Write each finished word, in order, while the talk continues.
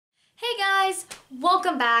guys,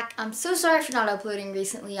 welcome back. I'm so sorry for not uploading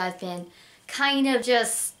recently. I've been kind of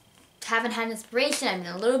just haven't had inspiration. I've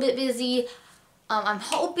been a little bit busy. I'm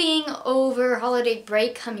hoping over holiday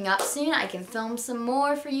break coming up soon I can film some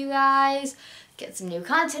more for you guys, get some new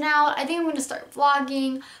content out. I think I'm going to start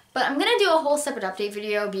vlogging, but I'm going to do a whole separate update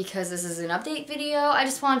video because this is an update video. I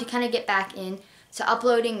just wanted to kind of get back in to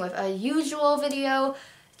uploading with a usual video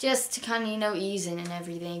just to kind of, ease in and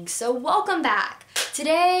everything. So welcome back.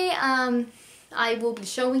 Today, I will be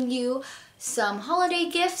showing you some holiday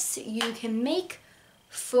gifts you can make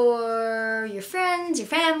for your friends, your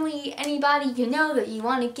family, anybody you know that you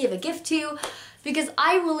want to give a gift to. Because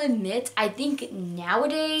I will admit, I think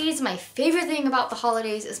nowadays my favorite thing about the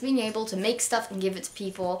holidays is being able to make stuff and give it to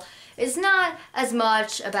people. It's not as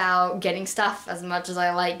much about getting stuff as much as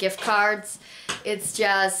I like gift cards. It's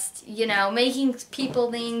just, making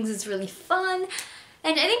people things is really fun.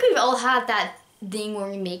 And I think we've all had that thing where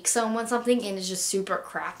we make someone something and it's just super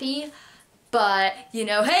crappy. But,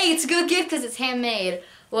 hey, it's a good gift because it's handmade.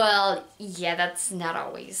 Well, yeah, that's not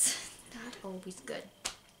always good.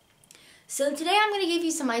 So today I'm going to give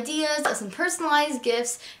you some ideas of some personalized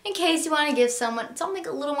gifts in case you want to give someone something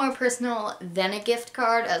a little more personal than a gift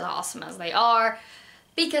card, as awesome as they are.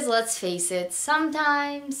 Because let's face it,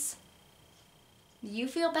 sometimes you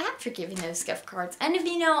feel bad for giving those gift cards. And if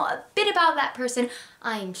you know a bit about that person,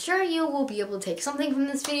 I'm sure you will be able to take something from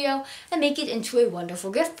this video and make it into a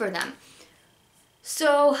wonderful gift for them.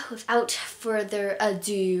 So without further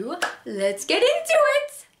ado, let's get into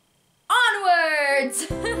it! Onwards!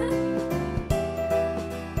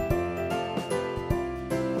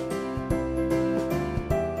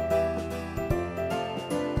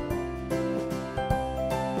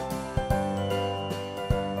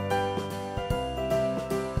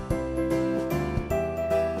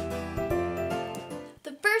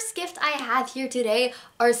 Gift I have here today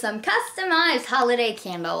are some customized holiday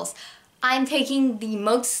candles. I'm taking the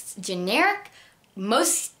most generic,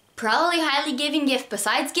 most probably highly giving gift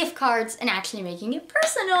besides gift cards and actually making it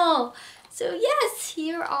personal. So yes,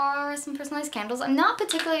 here are some personalized candles. I'm not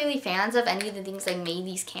particularly fans of any of the things I made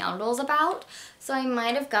these candles about, so I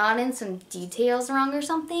might have gotten some details wrong or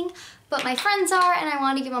something, but my friends are and I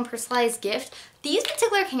want to give them a personalized gift. These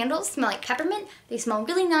particular candles smell like peppermint. They smell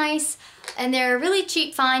really nice and they're a really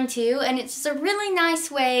cheap find too, and it's just a really nice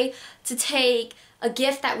way to take a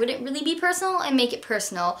gift that wouldn't really be personal and make it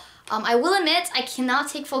personal. I will admit I cannot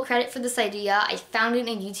take full credit for this idea. I found it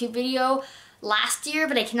in a YouTube video last year,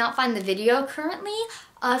 but I cannot find the video currently.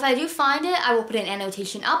 If I do find it, I will put an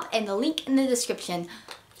annotation up and the link in the description.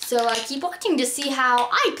 So keep watching to see how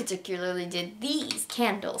I particularly did these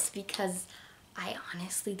candles, because I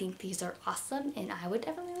honestly think these are awesome and I would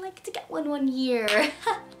definitely like to get one year.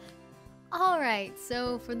 Alright,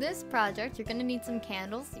 so for this project, you're going to need some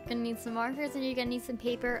candles, you're going to need some markers, and you're going to need some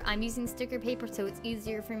paper. I'm using sticker paper so it's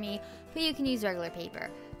easier for me, but you can use regular paper.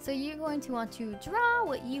 So you're going to want to draw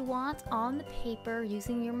what you want on the paper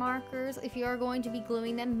using your markers. If you are going to be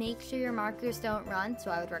gluing them, make sure your markers don't run, so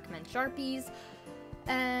I would recommend Sharpies.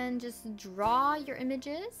 And just draw your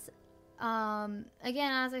images. Again,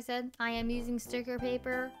 as I said, I am using sticker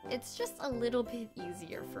paper. It's just a little bit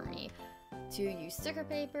easier for me to use sticker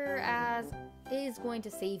paper, as it is going to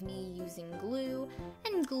save me using glue,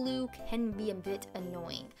 and glue can be a bit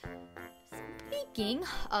annoying. Speaking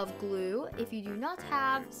of glue, if you do not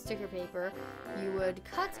have sticker paper, you would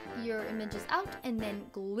cut your images out and then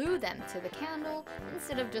glue them to the candle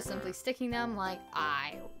instead of just simply sticking them like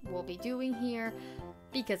I will be doing here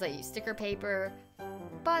because I use sticker paper.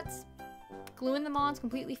 But gluing them on is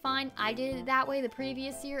completely fine. I did it that way the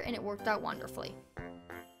previous year and it worked out wonderfully.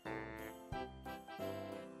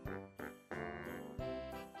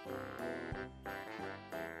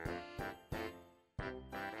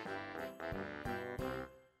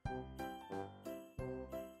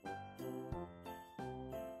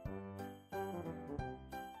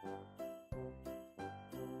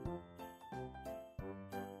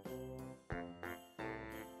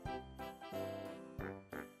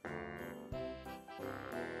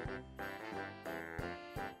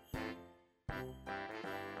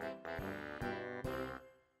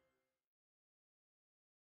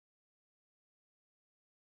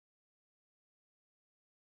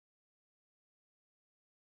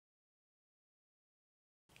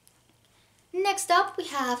 Next up, we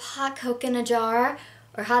have hot Coke in a jar,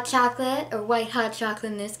 or hot chocolate, or white hot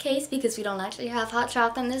chocolate in this case, because we don't actually have hot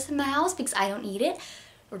chocolate in this in my house because I don't eat it,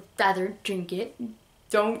 or rather drink it.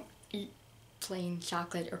 Don't eat plain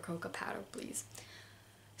chocolate or cocoa powder, please.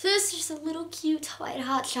 So this is just a little cute white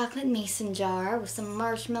hot chocolate mason jar with some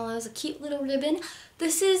marshmallows, a cute little ribbon.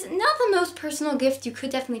 This is not the most personal gift. You could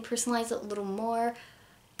definitely personalize it a little more,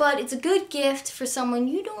 but it's a good gift for someone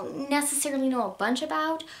you don't necessarily know a bunch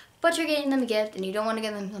about, but you're getting them a gift and you don't want to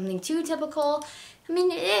get them something too typical. I mean,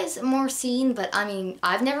 it is more seen, but I mean,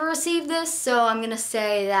 I've never received this, so I'm gonna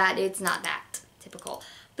say that it's not that typical.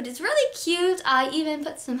 But it's really cute. I even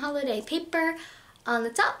put some holiday paper on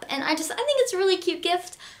the top, and I think it's a really cute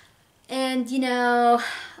gift. And you know,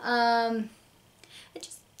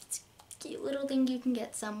 it's a cute little thing you can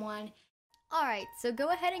get someone. Alright, so go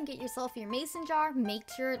ahead and get yourself your mason jar. Make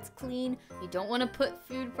sure it's clean. You don't want to put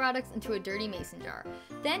food products into a dirty mason jar.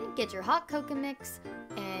 Then get your hot cocoa mix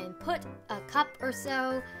and put a cup or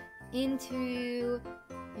so into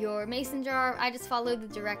your mason jar. I just followed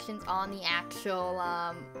the directions on the actual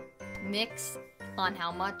mix on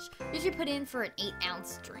how much you should put in for an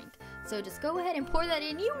 8-ounce drink. So just go ahead and pour that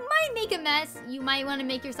in. You might make a mess. You might want to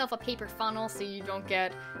make yourself a paper funnel so you don't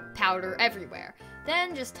get powder everywhere.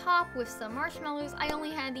 Then just top with some marshmallows. I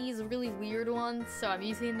only had these really weird ones, so I'm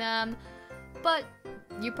using them. But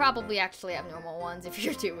you probably actually have normal ones if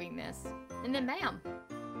you're doing this. And then bam!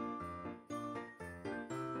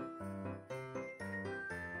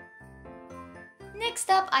 Next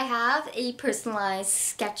up, I have a personalized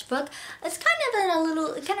sketchbook. It's kind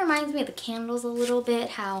of it kind of reminds me of the candles a little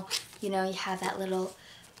bit, how, you know, you have that little,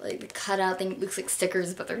 like, the cutout thing. It looks like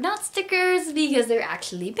stickers, but they're not stickers because they're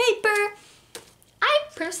actually paper. I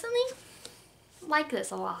personally like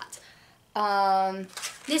this a lot.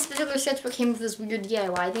 This particular sketchbook came with this weird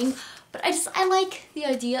DIY thing, but I like the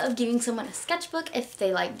idea of giving someone a sketchbook if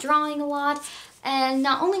they like drawing a lot. And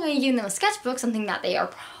not only are you giving them a sketchbook, something that they are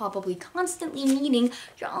probably constantly needing,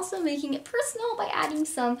 you're also making it personal by adding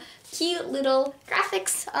some cute little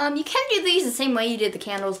graphics. You can do these the same way you did the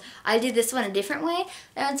candles. I did this one a different way,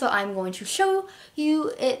 and so I'm going to show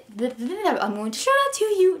you it. I'm going to show that to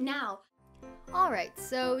you now. Alright,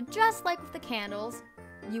 so just like with the candles,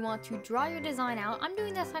 you want to draw your design out. I'm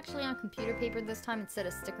doing this actually on computer paper this time instead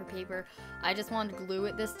of sticker paper. I just wanted to glue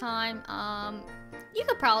it this time. You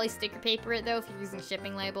could probably sticker paper it though if you're using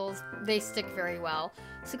shipping labels. They stick very well.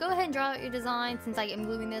 So go ahead and draw out your design. Since I am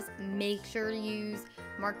gluing this, make sure to use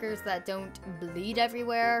markers that don't bleed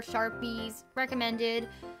everywhere. Sharpies recommended.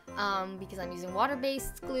 Because I'm using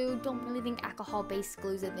water-based glue. Don't really think alcohol-based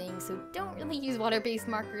glue is a thing, so don't really use water-based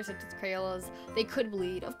markers such as Crayolas. They could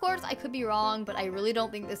bleed. Of course, I could be wrong, but I really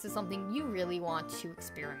don't think this is something you really want to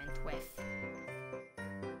experiment with.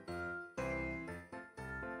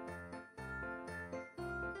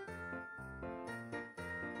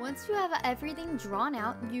 Once you have everything drawn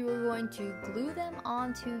out, you are going to glue them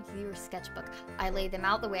onto your sketchbook. I laid them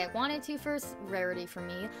out the way I wanted to first, rarity for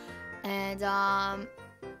me, and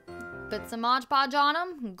put some Mod Podge on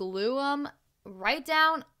them, glue them right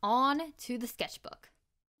down on to the sketchbook.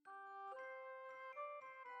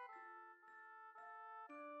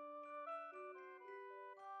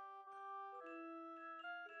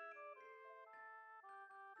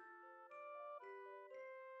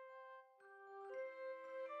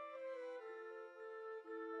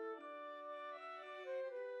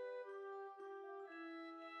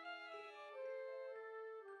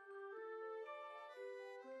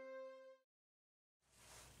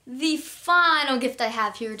 The final gift I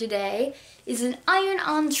have here today is an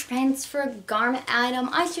iron-on transfer garment item.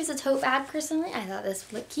 I chose a tote bag personally. I thought this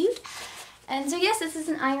would look cute. And so yes, this is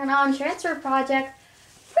an iron-on transfer project.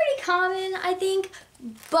 Pretty common, I think,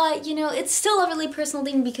 but you know, it's still a really personal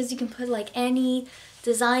thing because you can put like any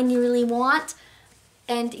design you really want,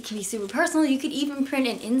 and it can be super personal. You could even print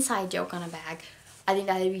an inside joke on a bag. I think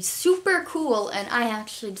that would be super cool, and I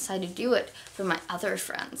actually decided to do it for my other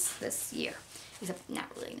friends this year. Except not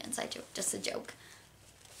really an inside joke, just a joke.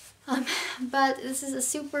 But this is a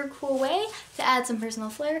super cool way to add some personal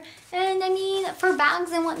flair. And I mean, for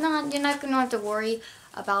bags and whatnot, you're not going to have to worry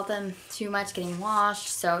about them too much getting washed.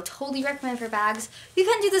 So totally recommend for bags. You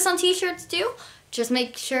can do this on t-shirts too. Just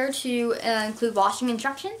make sure to include washing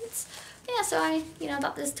instructions. Yeah, so I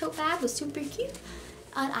thought this tote bag was super cute.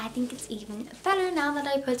 And I think it's even better now that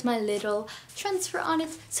I put my little transfer on it.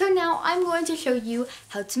 So now I'm going to show you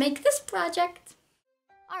how to make this project.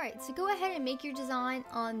 Alright, so go ahead and make your design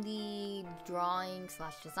on the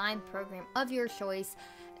drawing/design program of your choice.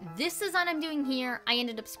 This design I'm doing here, I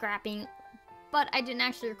ended up scrapping, but I didn't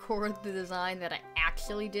actually record the design that I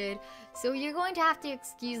actually did. So you're going to have to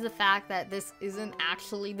excuse the fact that this isn't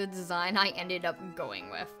actually the design I ended up going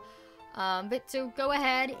with. But so go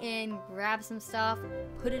ahead and grab some stuff,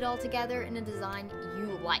 put it all together in a design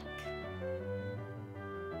you like.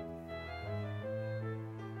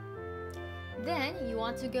 Then you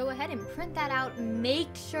want to go ahead and print that out. Make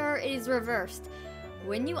sure it is reversed.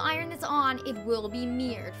 When you iron this on, it will be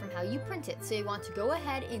mirrored from how you print it. So you want to go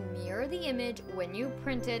ahead and mirror the image when you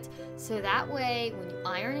print it, so that way when you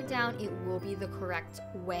iron it down, it will be the correct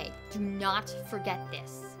way. Do not forget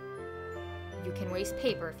this. You can waste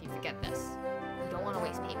paper if you forget this. You don't want to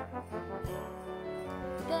waste paper.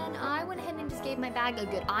 Then I went ahead and just gave my bag a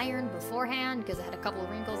good iron beforehand because it had a couple of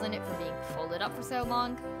wrinkles in it from being folded up for so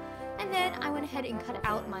long. And then I went ahead and cut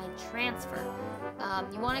out my transfer.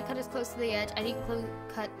 You want to cut as close to the edge. I didn't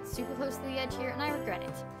cut super close to the edge here, and I regret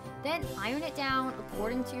it. Then iron it down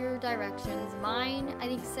according to your directions. Mine, I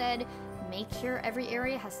think, said make sure every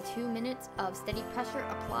area has 2 minutes of steady pressure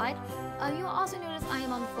applied. You'll also notice I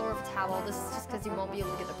am on the floor of a towel. This is just because you won't be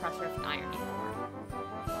able to get the pressure if you iron anymore.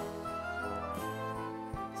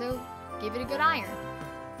 So give it a good iron.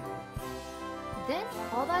 Then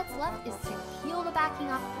all that's left is to peel the backing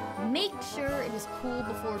up. Make sure it is cool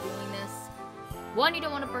before doing this. 1, you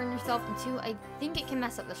don't want to burn yourself, and 2, I think it can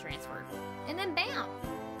mess up the transfer. And then bam!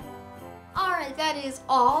 Alright, that is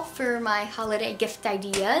all for my holiday gift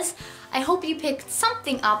ideas. I hope you picked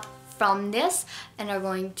something up from this and are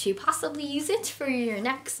going to possibly use it for your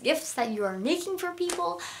next gifts that you are making for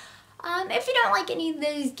people. If you don't like any of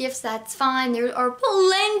these gifts, that's fine. There are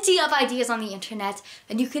plenty of ideas on the internet,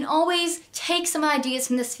 and you can always take some ideas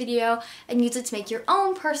from this video and use it to make your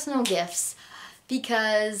own personal gifts,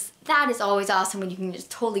 because that is always awesome when you can just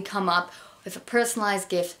totally come up with a personalized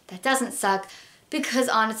gift that doesn't suck, because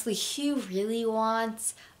honestly, who really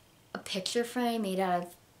wants a picture frame made out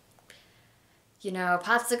of, you know,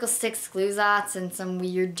 popsicle sticks, glue dots, and some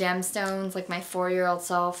weird gemstones like my 4-year-old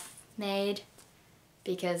self made?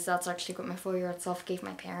 Because that's actually what my 4-year-old self gave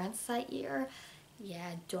my parents that year.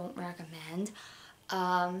 Yeah, don't recommend.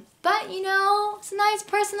 But you know, some nice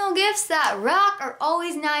personal gifts that rock are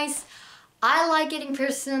always nice. I like getting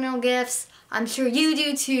personal gifts. I'm sure you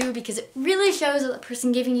do too, because it really shows that the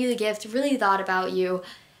person giving you the gift really thought about you.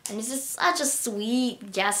 And it's just such a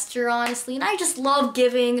sweet gesture, honestly, and I just love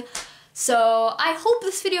giving. So I hope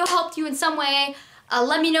this video helped you in some way.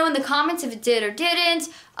 Let me know in the comments if it did or didn't.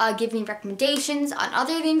 Give me recommendations on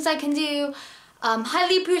other things I can do.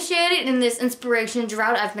 Highly appreciate it in this inspiration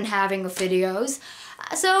drought I've been having with videos.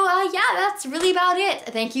 So yeah, that's really about it.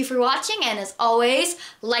 Thank you for watching, and as always,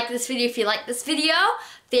 like this video if you like this video,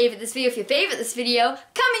 favorite this video if you favorite this video,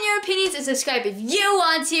 comment your opinions and subscribe if you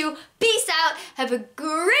want to. Peace out, have a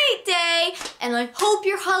great day, and I hope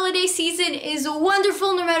your holiday season is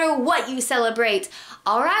wonderful no matter what you celebrate.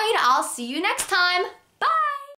 Alright, I'll see you next time.